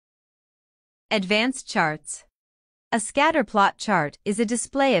Advanced charts. A scatter plot chart is a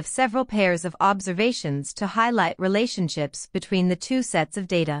display of several pairs of observations to highlight relationships between the two sets of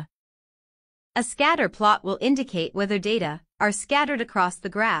data. A scatter plot will indicate whether data are scattered across the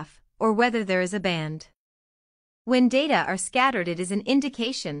graph or whether there is a band. When data are scattered, it is an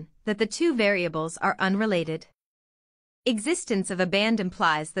indication that the two variables are unrelated. Existence of a band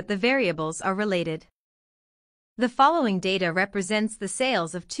implies that the variables are related. The following data represents the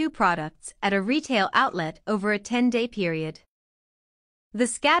sales of two products at a retail outlet over a 10-day period. The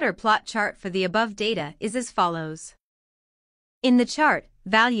scatter plot chart for the above data is as follows. In the chart,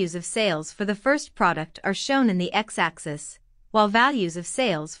 values of sales for the first product are shown in the x-axis, while values of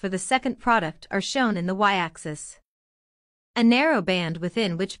sales for the second product are shown in the y-axis. A narrow band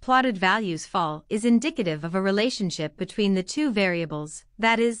within which plotted values fall is indicative of a relationship between the two variables,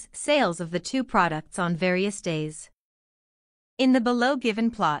 that is, sales of the two products on various days. In the below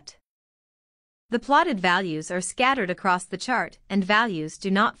given plot, the plotted values are scattered across the chart and values do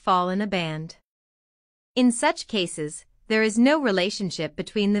not fall in a band. In such cases, there is no relationship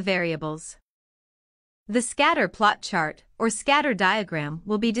between the variables. The scatter plot chart or scatter diagram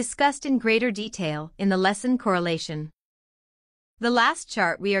will be discussed in greater detail in the lesson correlation. The last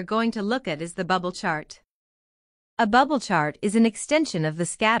chart we are going to look at is the bubble chart. A bubble chart is an extension of the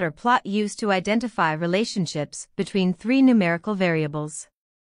scatter plot used to identify relationships between three numerical variables.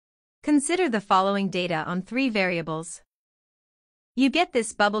 Consider the following data on three variables. You get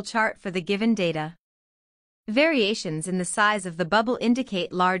this bubble chart for the given data. Variations in the size of the bubble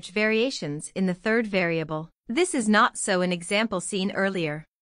indicate large variations in the third variable. This is not so in example seen earlier.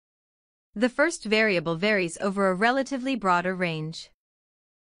 The first variable varies over a relatively broader range.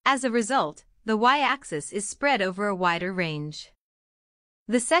 As a result, the y-axis is spread over a wider range.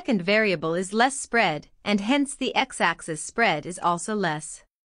 The second variable is less spread, and hence the x-axis spread is also less.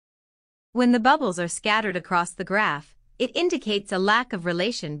 When the bubbles are scattered across the graph, it indicates a lack of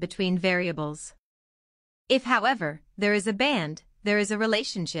relation between variables. If, however, there is a band, there is a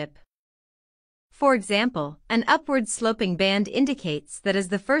relationship. For example, an upward sloping band indicates that as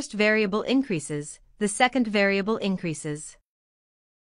the first variable increases, the second variable increases.